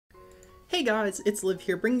Hey guys, it's Liv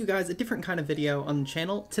here, bringing you guys a different kind of video on the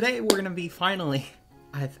channel. Today we're going to be finally,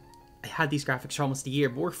 I had these graphics for almost a year,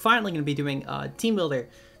 but we're finally going to be doing a team builder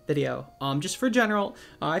video. Just for general,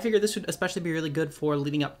 I figured this would especially be really good for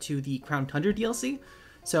leading up to the Crowned Tundra DLC.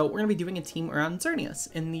 So we're going to be doing a team around Xerneas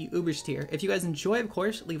in the Ubers tier. If you guys enjoy, of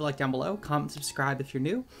course, leave a like down below, comment, subscribe if you're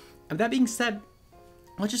new. And with that being said,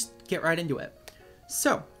 let's just get right into it.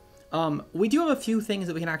 So, we do have a few things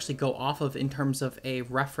that we can actually go off of in terms of a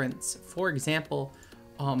reference. For example,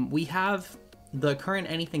 we have the current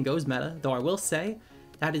Anything Goes meta, though I will say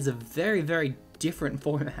that is a very, very different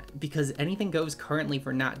format because Anything Goes currently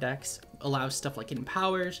for Nat decks allows stuff like hidden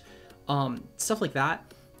powers, stuff like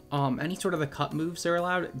that. Any sort of the cut moves are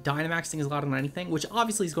allowed. Dynamaxing is allowed on anything, which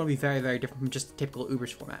obviously is going to be very, very different from just a typical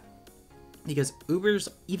Ubers format. Because Ubers,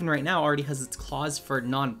 even right now, already has its clause for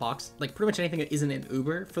non-box. Like, pretty much anything that isn't an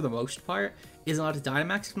Uber, for the most part, is allowed to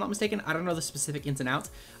Dynamax, if I'm not mistaken. I don't know the specific ins and outs.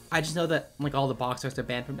 I just know that, like, all the box arts are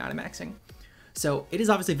banned from Dynamaxing. So, it is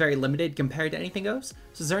obviously very limited compared to Anything Goes.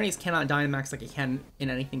 So, Xerneas cannot Dynamax like it can in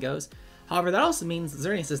Anything Goes. However, that also means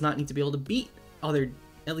Xerneas does not need to be able to beat other,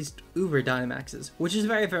 at least, Uber Dynamaxes, which is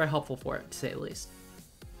very, very helpful for it, to say the least.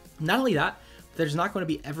 Not only that, there's not going to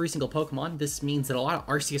be every single Pokemon. This means that a lot of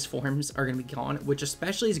Arceus forms are going to be gone, which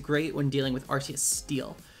especially is great when dealing with Arceus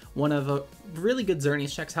Steel. One of a really good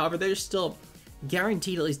Xerneas checks. However, there's still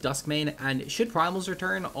guaranteed at least Duskmane, and should Primals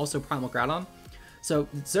return, also Primal Groudon. So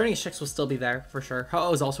Xerneas checks will still be there for sure.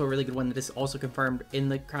 Ho-Oh is also a really good one that is also confirmed in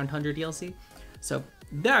the Crowned Tundra DLC. So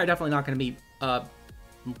they are definitely not going to be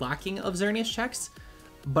lacking of Xerneas checks.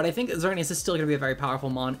 But I think Xerneas is still going to be a very powerful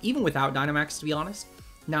mon, even without Dynamax, to be honest.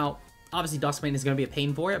 Now, obviously, Duskmane is going to be a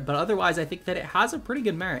pain for it, but otherwise, I think that it has a pretty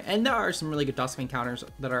good merit. And there are some really good Duskmane counters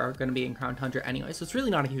that are going to be in Crowned Tundra anyway, so it's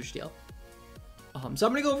really not a huge deal. So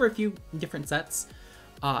I'm going to go over a few different sets.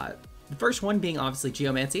 The first one being, obviously,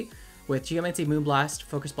 Geomancy, with Geomancy, Moonblast,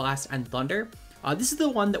 Focus Blast, and Thunder. This is the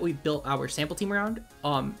one that we built our sample team around.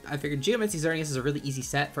 I figured Geomancy Xerneas is a really easy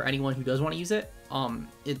set for anyone who does want to use it.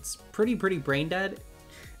 It's pretty brain dead.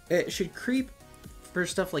 It should creep for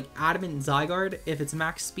stuff like Adamant and Zygarde if it's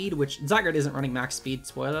max speed, which Zygarde isn't running max speed,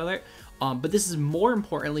 spoiler alert. But this is more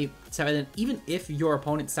importantly so that even if your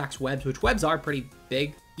opponent stacks webs, which webs are pretty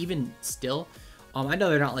big, even still. I know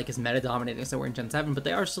they're not like as meta dominating as they were in Gen 7, but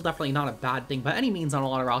they are still definitely not a bad thing by any means on a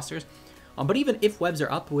lot of rosters. But even if webs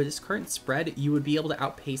are up with this current spread, you would be able to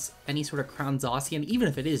outpace any sort of Crowned Zacian, even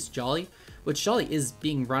if it is Jolly, which Jolly is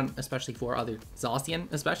being run especially for other Zacian,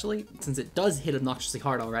 especially since it does hit obnoxiously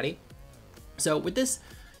hard already. So with this,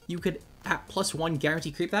 you could at +1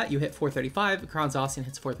 guarantee creep that. You hit 435, Crowned Zacian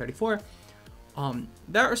hits 434.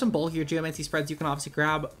 There are some bulkier Geomancy spreads you can obviously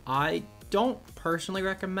grab. I don't personally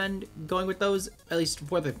recommend going with those, at least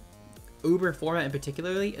for the Uber format in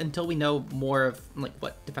particularly, until we know more of like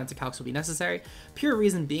what defensive calcs will be necessary. Pure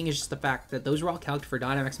reason being is just the fact that those were all calced for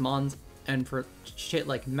Dynamax Mons and for shit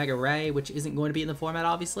like Mega Ray, which isn't going to be in the format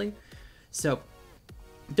obviously. So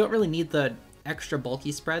don't really need the extra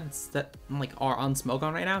bulky spreads that like are on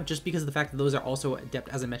Smogon right now, just because of the fact that those are also adept,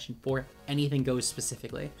 as I mentioned, for Anything Goes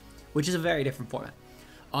specifically, which is a very different format.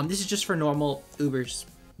 This is just for normal Ubers,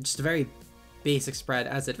 just a very basic spread,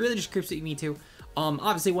 as it really just creeps what you need to.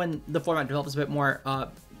 Obviously, when the format develops a bit more,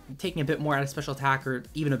 taking a bit more out of special attack or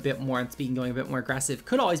even a bit more on speed and going a bit more aggressive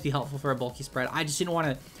could always be helpful for a bulky spread. I just didn't want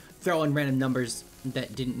to throw in random numbers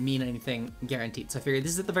that didn't mean anything guaranteed, so I figured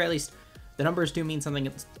this is at the very least. The numbers do mean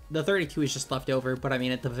something. The 32 is just left over, but I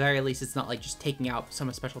mean, at the very least, it's not like just taking out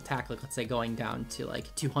some special attack, like let's say going down to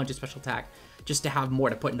like 200 special attack, just to have more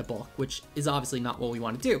to put into bulk, which is obviously not what we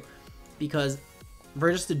want to do. Because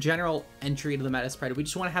for just a general entry to the meta spread, we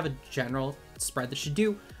just want to have a general spread that should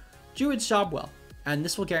do its job well. And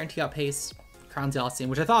this will guarantee outpace Crowned Zacian,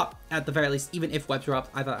 which I thought, at the very least, even if webs were up,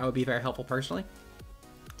 I thought that would be very helpful personally.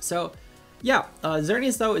 So, yeah,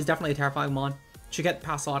 Xerneas, though, is definitely a terrifying mon. Should get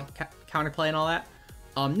past a lot of counterplay and all that.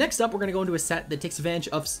 Next up, we're going to go into a set that takes advantage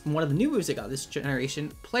of one of the new moves it got this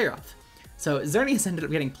generation, Play Rough. So Xerneas ended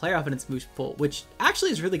up getting Play Rough in its moves pool, which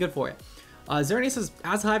actually is really good for it. Xerneas has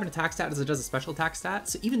as high of an attack stat as it does a special attack stat,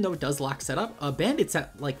 so even though it does lack setup, a Bandit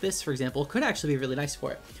set like this, for example, could actually be really nice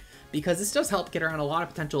for it. Because this does help get around a lot of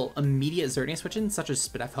potential immediate Xerneas switch-ins, such as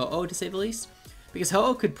Spidef Ho-Oh, to say the least. Because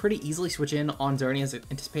Ho-Oh could pretty easily switch in on Xerneas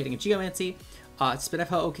anticipating a Geomancy. Spidef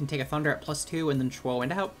Ho-Oh can take a Thunder at +2 and then Twirl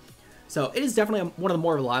Wind out. So it is definitely one of the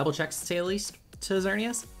more reliable checks, to say the least, to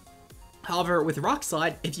Xerneas. However, with Rock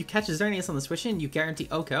Slide, if you catch a Xerneas on the switch-in, you guarantee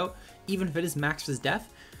Oko, even if it is maxed as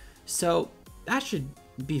death. So that should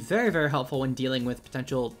be very, very helpful when dealing with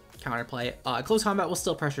potential counterplay. Close combat will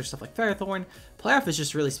still pressure stuff like Ferrothorn. Play Off is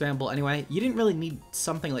just really spammable anyway. You didn't really need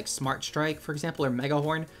something like Smart Strike, for example, or Mega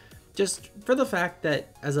Horn just for the fact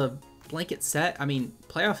that as a blanket set, I mean,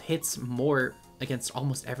 playoff hits more against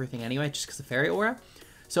almost everything anyway, just because of Fairy Aura.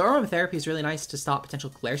 So Aromatherapy is really nice to stop potential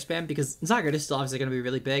glare spam, because Zygarde is still obviously going to be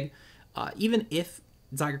really big. Even if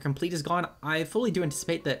Zygarde Complete is gone, I fully do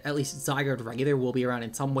anticipate that at least Zygarde Regular will be around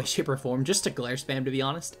in some way, shape, or form, just to glare spam, to be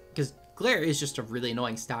honest, because glare is just a really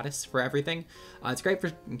annoying status for everything. It's great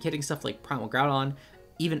for hitting stuff like Primal Groudon,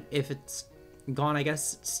 even if it's gone, I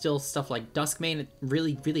guess. Still stuff like Duskmane,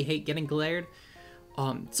 really hate getting glared.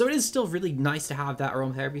 So it is still really nice to have that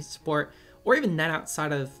Aromatherapy support, or even then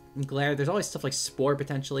outside of glare, there's always stuff like Spore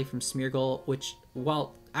potentially from Smeargle, which,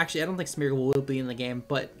 well, actually I don't think Smeargle will be in the game,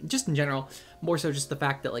 but just in general, more so just the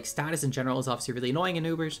fact that like status in general is obviously really annoying in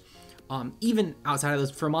Ubers. Even outside of those,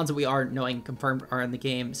 for mons that we are knowing confirmed are in the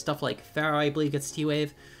game, stuff like Pharaoh, I believe, gets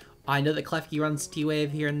T-Wave. I know that Klefki runs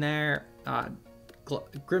T-Wave here and there.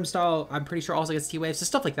 Grimstyle, I'm pretty sure, also gets T-Wave. So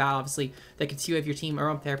stuff like that, obviously, that can T-Wave your team.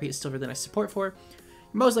 Aromatherapy is still really nice support for.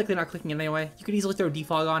 You're most likely not clicking it anyway. You could easily throw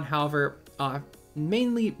Defog on, however,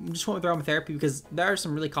 mainly just went with Aromatherapy because there are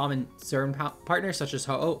some really common Zern partners, such as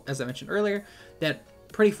Ho-Oh, as I mentioned earlier, that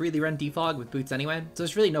pretty freely run Defog with boots anyway. So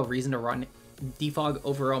there's really no reason to run Defog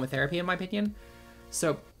over Aromatherapy, in my opinion.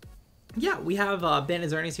 So yeah, we have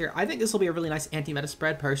Banded Xerneas here. I think this will be a really nice anti-meta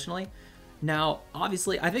spread, personally. Now,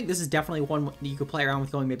 obviously, I think this is definitely one you could play around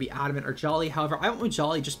with going maybe Adamant or Jolly. However, I went with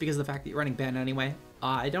Jolly just because of the fact that you're running Banded anyway.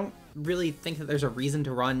 I don't really think that there's a reason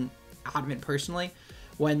to run Adamant personally,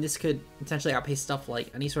 when this could potentially outpace stuff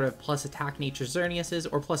like any sort of plus attack nature Xerneases,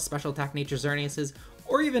 or plus special attack nature Xerneases,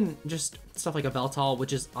 or even just stuff like a Veltal,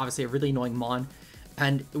 which is obviously a really annoying mon,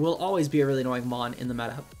 and will always be a really annoying mon in the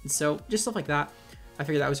meta. So just stuff like that, I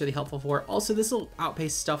figured that was really helpful for. Also, this will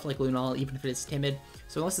outpace stuff like Lunala, even if it is timid.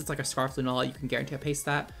 So unless it's like a Scarf Lunala, you can guarantee outpace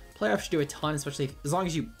that. Playoff should do a ton, especially as long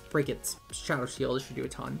as you break its Shadow Shield, it should do a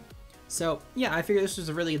ton. So yeah, I figured this was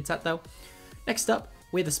a really good set though. Next up,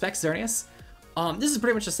 we have the Specs Xerneas. This is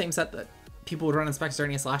pretty much the same set that people would run in Specs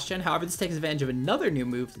Xerneas last gen. However, this takes advantage of another new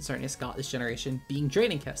move that Xerneas got this generation, being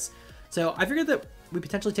Draining Kiss. So I figured that we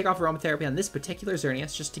potentially take off Aromatherapy on this particular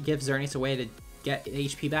Xerneas just to give Xerneas a way to get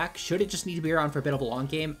HP back, should it just need to be around for a bit of a long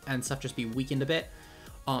game and stuff just be weakened a bit.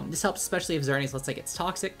 This helps especially if Xerneas, let's say, gets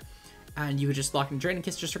Toxic, and you could just lock in Draining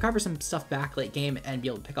Kiss, just recover some stuff back late game and be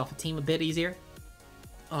able to pick off a team a bit easier.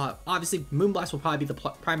 Obviously, Moonblast will probably be the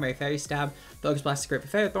primary Fairy Stab. Focus Blast is great for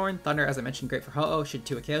Ferrothorn. Thunder, as I mentioned, great for Ho-Oh, should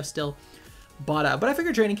 2 a KO still. But I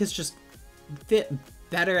figured Draining Kiss just fit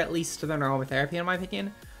better, at least, than Aromatherapy, in my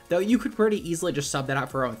opinion. Though you could pretty easily just sub that out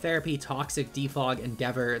for Aromatherapy, Toxic, Defog,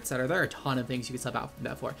 Endeavor, etc. There are a ton of things you could sub out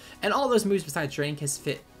that for. And all those moves besides Draining Kiss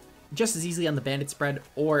fit just as easily on the Bandit spread,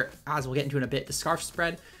 or, as we'll get into in a bit, the Scarf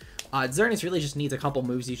spread. Xerneas really just needs a couple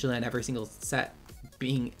moves usually on every single set,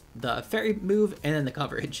 being the Fairy move and then the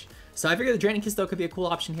coverage. So I figure the Draining Kiss, though, could be a cool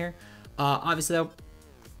option here. Obviously, though,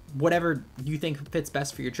 whatever you think fits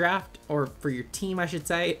best for your draft, or for your team, I should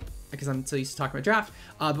say, because I'm so used to talking about draft,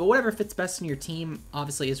 but whatever fits best in your team,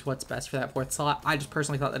 obviously, is what's best for that 4th slot. I just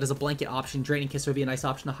personally thought that as a blanket option, Draining Kiss would be a nice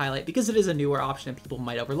option to highlight, because it is a newer option and people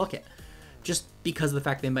might overlook it, just because of the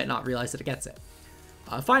fact they might not realize that it gets it.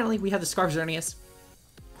 Finally, we have the Scarf Xerneas.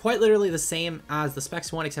 Quite literally the same as the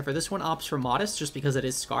Specs one, except for this one opts for Modest, just because it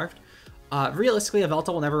is Scarfed. Realistically, a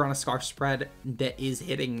Veltal will never run a Scarf spread that is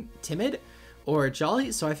hitting Timid or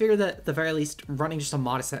Jolly, so I figured that at the very least, running just a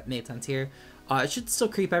Modest set made sense here. It should still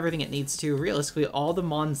creep everything it needs to. Realistically, all the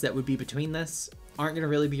mons that would be between this aren't going to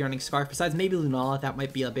really be running Scarf, besides maybe Lunala, that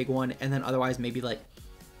might be a big one, and then otherwise maybe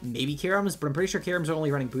Kirums, but I'm pretty sure Kirums are only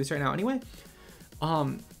running Boost right now anyway.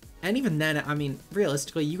 And even then, I mean,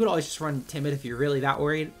 realistically, you could always just run Timid if you're really that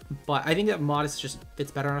worried, but I think that Modest just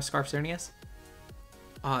fits better on a Scarf Xerneas.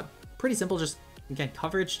 Pretty simple, just, again,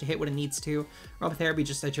 coverage to hit what it needs to. Aromatherapy,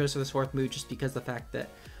 just I chose for this 4th move just because of the fact that,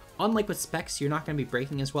 unlike with Specs, you're not going to be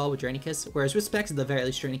breaking as well with Draining Kiss, whereas with Specs, at the very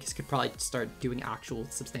least, Draining Kiss could probably start doing actual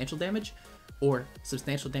substantial damage, or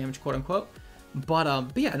substantial damage, quote-unquote.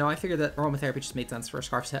 But yeah, no, I figured that Aromatherapy just made sense for a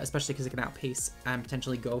Scarf set, especially because it can outpace and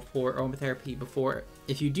potentially go for Aromatherapy before,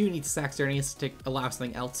 if you do need to stack Xerneas to allow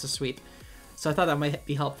something else to sweep. So I thought that might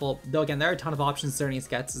be helpful, though again, there are a ton of options Xerneas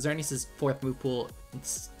gets. Xerneas' 4th move pool,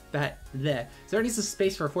 Xerneas'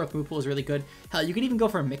 space for a 4th move pool is really good. Hell, you could even go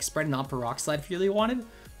for a mixed spread and not for Rock Slide if you really wanted.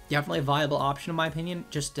 Definitely a viable option in my opinion,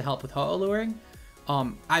 just to help with Ho-Oh luring.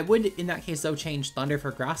 I would, in that case though, change Thunder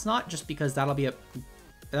for Grass Knot, just because that'll be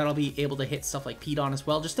able to hit stuff like Pedon as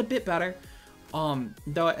well, just a bit better.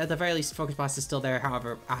 Though at the very least, Focus Blast is still there,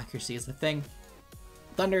 however, accuracy is the thing.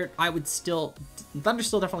 Thunder still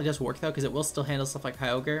definitely does work though, because it will still handle stuff like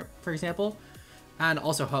Kyogre, for example, and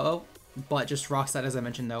also Ho-Oh, but just Rock Slide, as I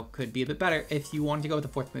mentioned though, could be a bit better if you wanted to go with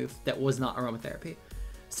the 4th move that was not Aromatherapy.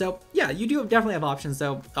 So yeah, you do definitely have options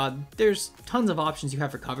though. There's tons of options you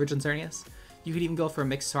have for coverage on Xerneas. You could even go for a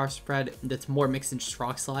mixed scarf spread that's more mixed than just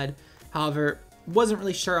rock slide. However, wasn't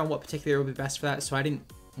really sure on what particular would be best for that, so I didn't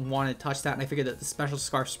want to touch that, and I figured that the special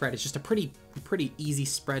scarf spread is just a pretty easy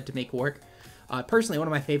spread to make work. Personally, one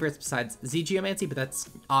of my favorites besides Xerneas, but that's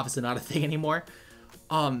obviously not a thing anymore.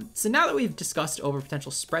 So now that we've discussed over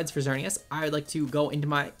potential spreads for Xerneas, I would like to go into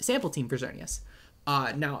my sample team for Xerneas.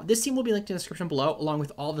 Now, this team will be linked in the description below, along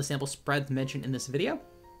with all of the sample spreads mentioned in this video.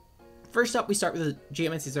 First up, we start with the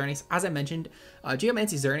Xerneas. As I mentioned,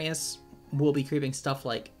 Xerneas will be creeping stuff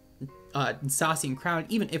like Saucy and Crowned,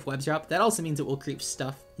 even if webs are up. That also means it will creep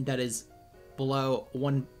stuff that is below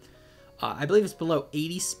I believe it's below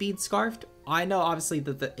 80 speed scarfed. I know obviously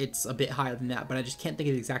that it's a bit higher than that, but I just can't think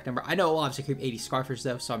of the exact number. I know it will obviously creep 80 scarfers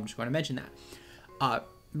though, so I'm just going to mention that.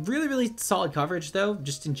 Really solid coverage though,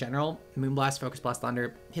 just in general. Moonblast, Focus Blast,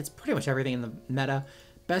 Thunder hits pretty much everything in the meta.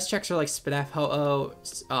 Best checks are like Spadef,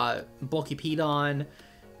 Ho-Oh, Bulky Pedon,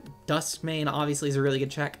 Duskmane obviously is a really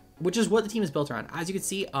good check, which is what the team is built around. As you can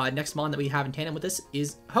see, next mon that we have in tandem with this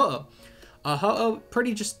is Ho-Oh. Ho-Oh,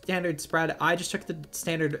 pretty just standard spread. I just took the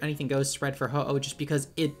standard anything goes spread for Ho-Oh just because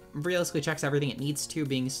it realistically checks everything it needs to,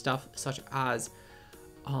 being stuff such as,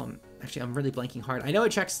 actually I'm really blanking hard. I know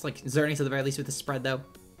it checks like Xerneas at the very least with the spread though.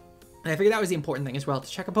 And I figured that was the important thing as well, to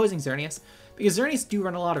check opposing Xerneas, because Xerneas do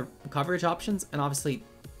run a lot of coverage options, and obviously,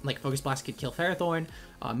 like, Focus Blast could kill Ferrothorn,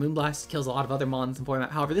 Moonblast kills a lot of other mons in format.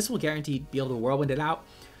 However, this will guarantee be able to Whirlwind it out,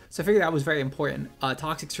 so I figured that was very important.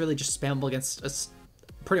 Toxic's really just spammable against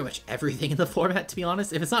pretty much everything in the format, to be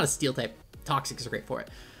honest. If it's not a Steel type, Toxic is great for it.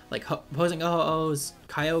 Like, opposing OOs,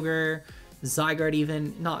 Kyogre, Zygarde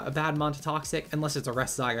even, not a bad mon to Toxic, unless it's a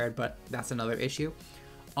Rest Zygarde, but that's another issue.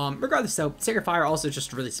 Regardless though, Sacred Fire also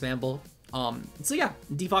just really spammable. So yeah,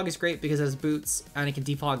 Defog is great because it has boots, and it can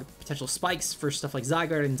defog potential spikes for stuff like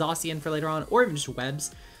Zygarde and Zacian for later on, or even just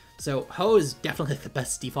webs. So Ho is definitely the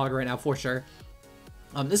best defogger right now for sure.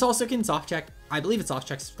 This also can soft check. I believe it soft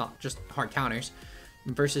checks, not just hard counters,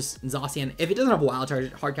 versus Zacian. If it doesn't have wild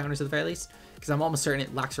charge hard counters at the very least, because I'm almost certain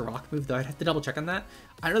it lacks a rock move, though I'd have to double check on that.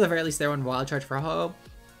 I know at the very least they're on wild charge for Ho.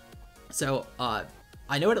 So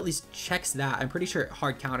I know it at least checks that. I'm pretty sure it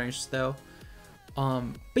hard counters though.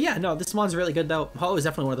 But yeah, no, this mon's really good though. Ho is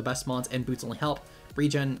definitely one of the best mons, and boots only help.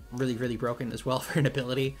 Regen, really broken as well for an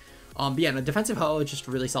ability. But yeah, no, defensive Ho is just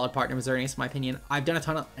a really solid partner with Xerneas in my opinion. I've done a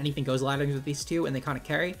ton of anything goes ladderings with these two, and they kind of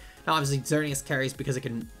carry. Now obviously Xerneas carries because it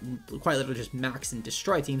can quite literally just max and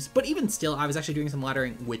destroy teams, but even still, I was actually doing some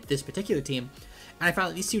laddering with this particular team, and I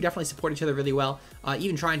found that these two definitely support each other really well,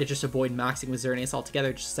 even trying to just avoid maxing with Xerneas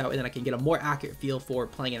altogether, just so then I can get a more accurate feel for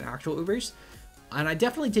playing in actual Ubers. And I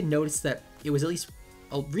definitely did notice that it was at least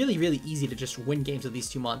really easy to just win games with these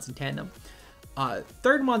two mons in tandem.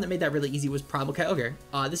 Third mon that made that really easy was Primal Kyogre.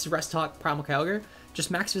 This is Rest Talk Primal Kyogre.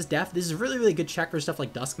 Just max his def. This is a really good check for stuff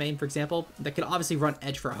like Duskmane, for example, that could obviously run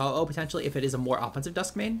edge for Ho-Oh potentially if it is a more offensive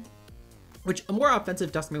Duskmane. Which, a more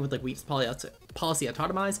offensive Duskmane with like Weep's Policy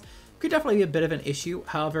Autotomize could definitely be a bit of an issue.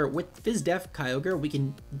 However, with Fizz Def Kyogre, we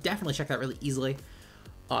can definitely check that really easily.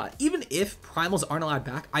 Even if Primals aren't allowed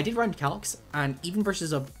back, I did run Calcs, and even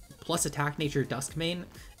versus a plus attack nature Duskmane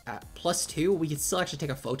at +2, we could still actually take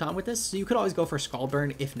a Photon with this, so you could always go for Scald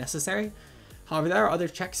Burn if necessary. However, there are other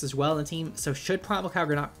checks as well in the team, so should Primal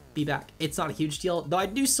Kyogre not be back, it's not a huge deal, though I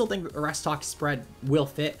do still think Rest Talk spread will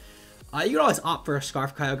fit. You could always opt for a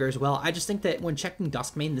Scarf Kyogre as well. I just think that when checking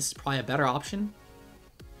Duskmane, this is probably a better option.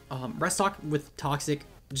 Rest Talk with Toxic,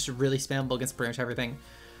 just really spammable against pretty much everything.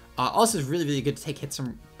 Also is really good to take hits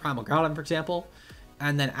from Primal Groudon, for example,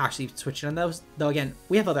 and then actually switch it on those. Though again,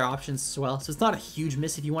 we have other options as well, so it's not a huge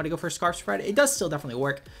miss if you want to go for a Scarf Spread. It does still definitely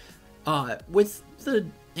work. With the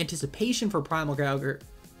anticipation for Primal Kyogre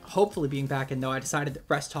hopefully being back in, though, I decided that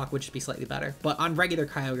Rest Talk would just be slightly better. But on regular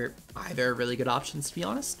Kyogre, either are really good options, to be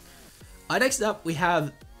honest. Next up, we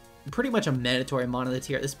have pretty much a mandatory monolith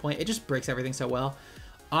here at this point. It just breaks everything so well.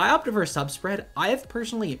 I opted for a sub-spread. I have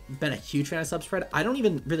personally been a huge fan of sub-spread. I don't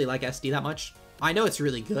even really like SD that much. I know it's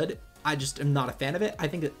really good. I just am not a fan of it. I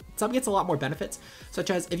think that sub gets a lot more benefits, such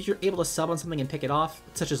as if you're able to sub on something and pick it off,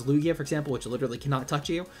 such as Lugia, for example, which literally cannot touch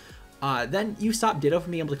you, then you stop Ditto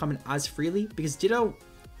from being able to come in as freely, because Ditto,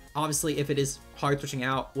 obviously, if it is hard switching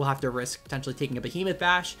out, we'll have to risk potentially taking a Behemoth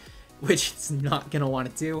Bash, which it's not going to want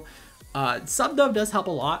to do. Sub Dove does help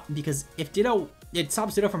a lot, because if Ditto, it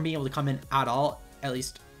stops Ditto from being able to come in at all, at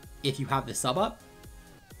least if you have the sub up.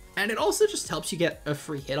 And it also just helps you get a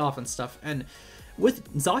free hit off and stuff. And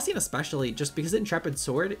with Zacian especially, just because of Intrepid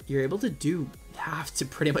Sword, you're able to do half to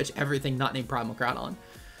pretty much everything not named Primal Groudon.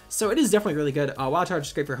 So it is definitely really good. Wild Charge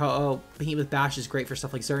is great for Ho-Oh. Behemoth Bash is great for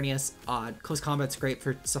stuff like Xerneas. Close Combat's great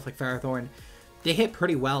for stuff like Ferrothorn. They hit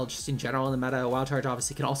pretty well just in general in the meta. Wild Charge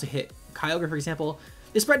obviously can also hit Kyogre, for example.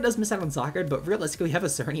 This spread does miss out on Zygarde, but realistically we have a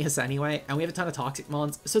Xerneas anyway, and we have a ton of Toxic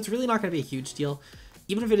Mons, so it's really not going to be a huge deal.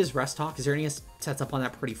 Even if it is Rest Talk, Xerneas sets up on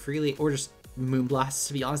that pretty freely, or just Moonblast,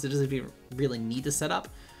 to be honest. It doesn't even really need to set up.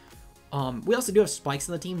 We also do have Spikes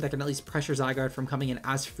in the team that can at least pressure Zygarde from coming in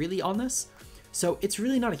as freely on this. So it's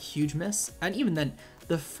really not a huge miss, and even then,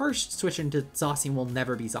 the first switch into Zacian will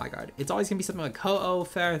never be Zygarde. It's always going to be something like Ho-Oh,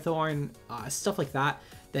 Ferrothorn, stuff like that,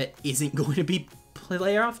 that isn't going to be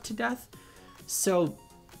player off to death. So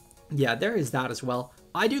yeah, there is that as well.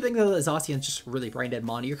 I do think that Zacian's just really brain dead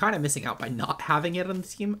mon. You're kind of missing out by not having it on the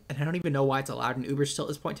team, and I don't even know why it's allowed in Uber still at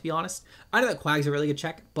this point, to be honest. I know that Quag's a really good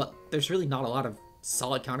check, but there's really not a lot of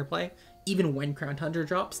solid counterplay. Even when Crowned Tundra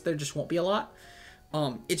drops, there just won't be a lot.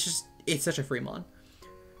 It's such a free mon.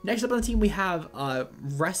 Next up on the team, we have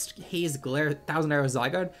Rest, Haze, Glare, 1000 Arrow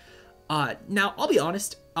Zygarde. Now, I'll be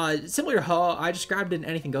honest, similar to Ho, I just grabbed an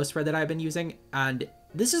Anything Goes spread that I've been using, and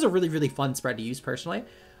this is a really, really fun spread to use personally.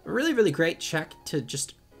 A really, really great check to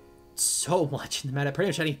just so much in the meta. Pretty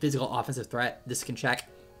much any physical offensive threat, this can check.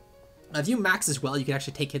 If you max as well, you can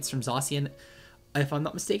actually take hits from Zacian, if I'm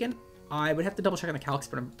not mistaken. I would have to double check on the calcs,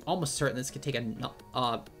 but I'm almost certain this could take a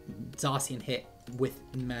Zacian hit with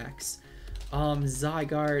max.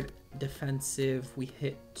 Zygarde, defensive, we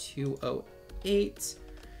hit 208.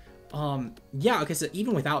 Yeah, okay, so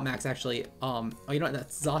even without max, actually, oh, you know what,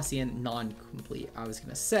 that's Zacian non-complete, I was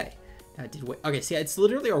gonna say. That did wait. Okay, so yeah, it's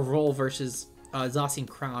literally a roll versus Zacian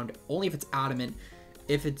Crowned, only if it's Adamant.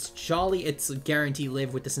 If it's Jolly, it's a guarantee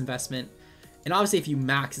live with this investment. And obviously, if you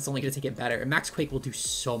max, it's only going to take it better. And Max Quake will do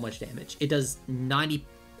so much damage. It does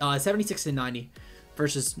 76 to 90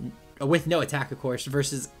 versus, with no attack, of course,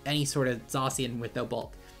 versus any sort of Zacian with no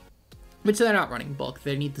bulk. Which they're not running bulk.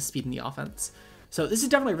 They need the speed in the offense. So this is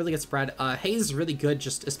definitely a really good spread. Haze is really good,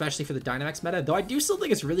 just especially for the Dynamax meta. Though I do still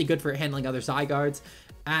think it's really good for handling other Zygardes.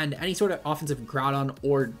 And any sort of offensive Groudon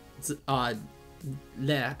or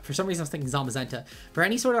for some reason I was thinking Zamazenta. For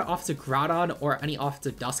any sort of offensive Groudon or any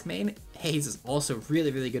offensive Duskmane, Haze is also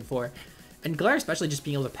really, really good for. And Glare, especially just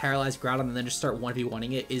being able to paralyze Groudon and then just start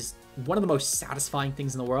 1v1ing it, is one of the most satisfying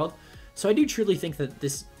things in the world. So I do truly think that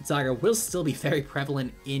this Zygarde will still be very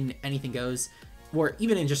prevalent in Anything Goes, or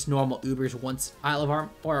even in just normal Ubers once Isle of Arm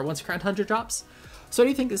or once Crowned Tundra drops. So I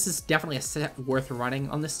do think this is definitely a set worth running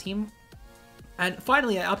on this team. And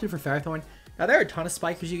finally, I opted for Ferrothorn. Now, there are a ton of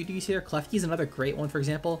spikers you could use here. Klefki is another great one, for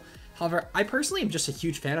example. However, I personally am just a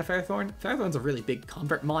huge fan of Ferrothorn. Ferrothorn's a really big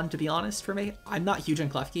comfort mon, to be honest, for me. I'm not huge on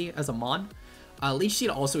Klefki as a mon. Leech Seed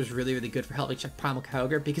also is really, really good for helping check Primal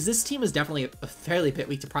Kyogre, because this team is definitely a fairly bit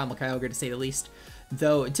weak to Primal Kyogre, to say the least.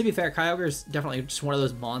 Though, to be fair, Kyogre is definitely just one of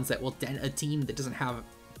those mons that will dent a team that doesn't have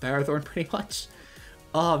Ferrothorn pretty much.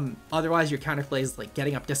 Otherwise, your counterplay is like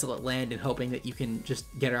getting up Desolate Land and hoping that you can just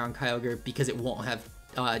get around Kyogre because it won't have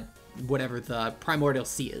whatever the Primordial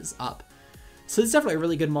Sea is up. So it's definitely a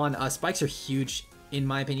really good mon. Spikes are huge, in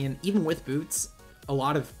my opinion. Even with Boots, a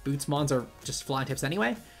lot of Boots mons are just flying tips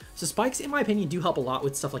anyway. So Spikes, in my opinion, do help a lot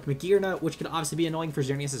with stuff like Magearna, which can obviously be annoying for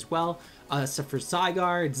Xerneas as well. Stuff for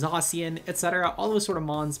Zygarde, Zacian, etc. All those sort of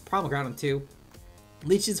mons. Primal Groudon too.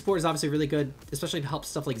 Leech Seed support is obviously really good, especially to help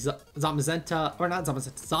stuff like Zamazenta, or not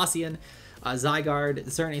Zamazenta, Zacian, Zygarde,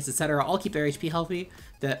 Xerneas, etc. all keep their HP healthy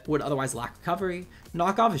that would otherwise lack recovery.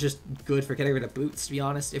 Knockoff is just good for getting rid of Boots, to be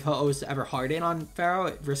honest. If Ho-Oh is to ever hard in on Pharaoh,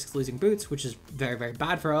 it risks losing Boots, which is very, very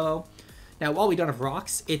bad for Ho-Oh. Now, while we don't have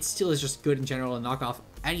rocks, it still is just good in general to knock off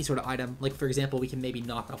any sort of item. Like, for example, we can maybe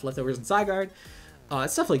knock off Leftovers in Zygarde,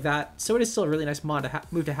 stuff like that. So it is still a really nice mod to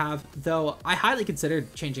move to have, though I highly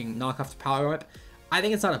considered changing knockoff to Power Whip. I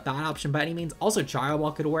think it's not a bad option by any means. Also, Gyro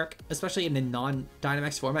Ball could work, especially in a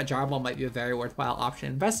non-Dynamax format. Gyro Ball might be a very worthwhile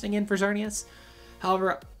option investing in for Xerneas.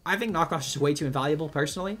 However, I think knockoff is just way too invaluable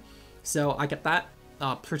personally, so I get that.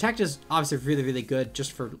 Protect is obviously really, really good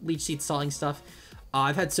just for Leech Seed stalling stuff.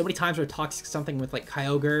 I've had so many times where Toxic something with like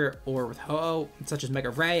Kyogre or with Ho-Oh, such as Mega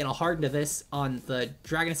Ray, and I'll harden to this on the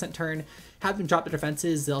Dragon Ascent turn, have them drop their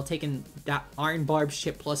defenses. They'll take in that Iron Barb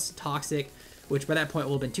shit plus Toxic, which by that point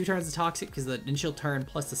will have been 2 turns of Toxic because the initial turn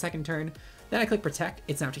plus the second turn. Then I click Protect,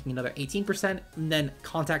 it's now taking another 18%, and then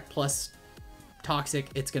Contact plus Toxic,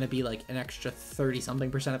 it's going to be like an extra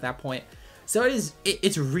 30-something% at that point. So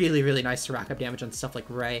it's really, really nice to rack up damage on stuff like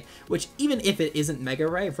Ray, which even if it isn't Mega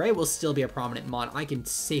Ray, Ray will still be a prominent mon. I can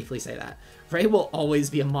safely say that. Ray will always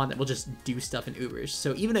be a mon that will just do stuff in Ubers.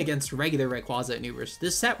 So even against regular Rayquaza in Ubers,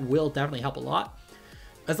 this set will definitely help a lot.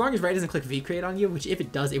 as long as Ray doesn't click V-Create on you, which if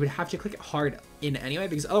it does, it would have to click it hard in anyway,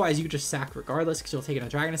 because otherwise you could just sack regardless, because you'll take in a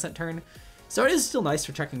Dragon Ascent turn. So it is still nice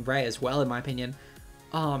for checking Ray as well, in my opinion.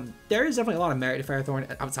 There is definitely a lot of merit to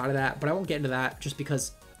Ferrothorn outside of that, but I won't get into that just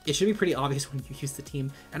because it should be pretty obvious when you use the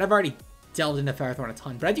team. And I've already delved into Ferrothorn a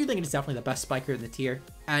ton, but I do think it is definitely the best spiker in the tier.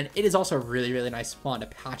 And it is also a really, really nice spawn to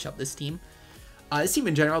patch up this team. This team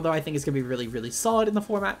in general, though, I think is going to be really, really solid in the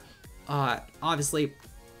format. Obviously,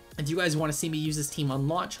 if you guys want to see me use this team on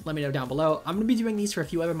launch, let me know down below. I'm going to be doing these for a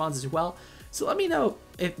few other mods as well. So let me know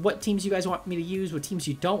what teams you guys want me to use, what teams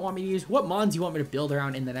you don't want me to use, what mods you want me to build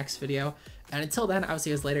around in the next video. And until then, I'll see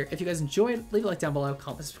you guys later. If you guys enjoyed, leave a like down below,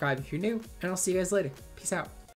 comment, subscribe if you're new, and I'll see you guys later. Peace out.